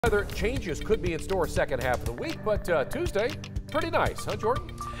Weather changes could be in store second half of the week, but Tuesday, pretty nice, huh,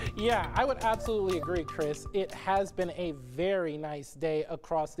 Jordan? Yeah, I would absolutely agree, Chris. It has been a very nice day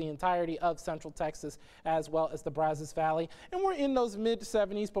across the entirety of Central Texas as well as the Brazos Valley. And we're in those mid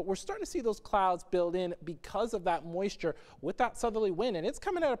 70s, but we're starting to see those clouds build in because of that moisture with that southerly wind. And it's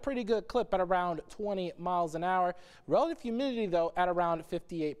coming at a pretty good clip at around 20 miles an hour. Relative humidity, though, at around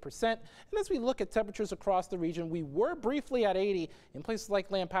 58%. And as we look at temperatures across the region, we were briefly at 80 in places like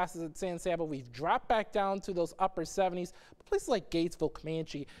Lampasas and San Saba. We've dropped back down to those upper 70s. Places like Gatesville,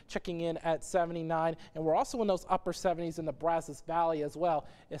 Comanche, checking in at 79, and we're also in those upper 70s in the Brazos Valley as well,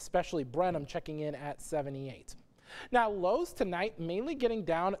 especially Brenham checking in at 78. Now, lows tonight mainly getting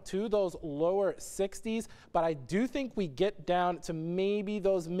down to those lower 60s, but I do think we get down to maybe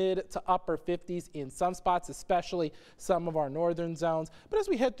those mid to upper 50s in some spots, especially some of our northern zones. But as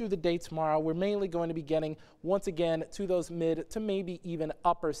we head through the day tomorrow, we're mainly going to be getting once again to those mid to maybe even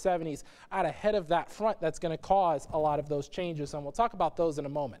upper 70s out ahead of that front that's going to cause a lot of those changes, and we'll talk about those in a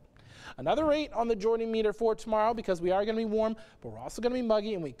moment. Another 8 on the Jordan meter for tomorrow because we are going to be warm, but we're also going to be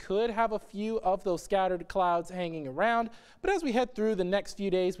muggy, and we could have a few of those scattered clouds hanging around. But as we head through the next few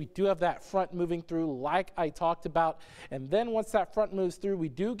days, we do have that front moving through like I talked about. And then once that front moves through, we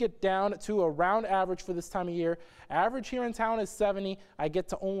do get down to around average for this time of year. Average here in town is 70. I get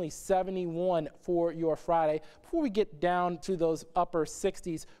to only 71 for your Friday before we get down to those upper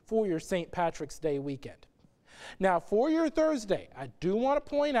 60s for your St. Patrick's Day weekend. Now, for your Thursday, I do want to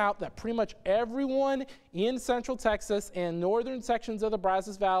point out that pretty much everyone in Central Texas and northern sections of the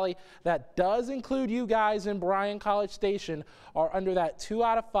Brazos Valley, that does include you guys in Bryan College Station, are under that 2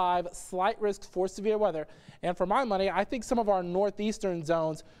 out of 5 slight risk for severe weather. And for my money, I think some of our northeastern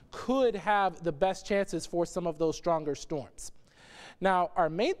zones could have the best chances for some of those stronger storms. Now, our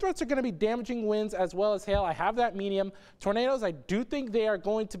main threats are going to be damaging winds as well as hail. I have that medium. Tornadoes, I do think they are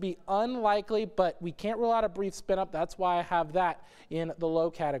going to be unlikely, but we can't rule out a brief spin up. That's why I have that in the low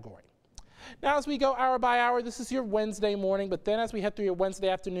category. Now, as we go hour by hour, this is your Wednesday morning, but then as we head through your Wednesday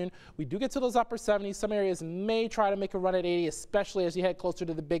afternoon, we do get to those upper 70s. Some areas may try to make a run at 80, especially as you head closer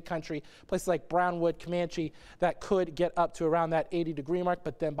to the big country, places like Brownwood, Comanche, that could get up to around that 80-degree mark.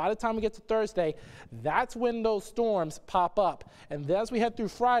 But then by the time we get to Thursday, that's when those storms pop up. And then as we head through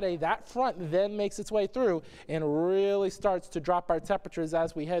Friday, that front then makes its way through and really starts to drop our temperatures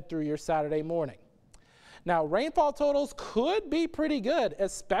as we head through your Saturday morning. Now, rainfall totals could be pretty good,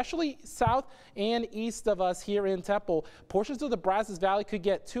 especially south and east of us here in Temple. Portions of the Brazos Valley could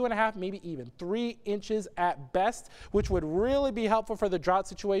get 2.5, maybe even 3 inches at best, which would really be helpful for the drought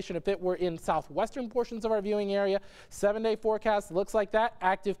situation if it were in southwestern portions of our viewing area. 7-day forecast looks like that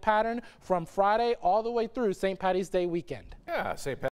active pattern from Friday all the way through St. Patty's Day weekend. Yeah, St.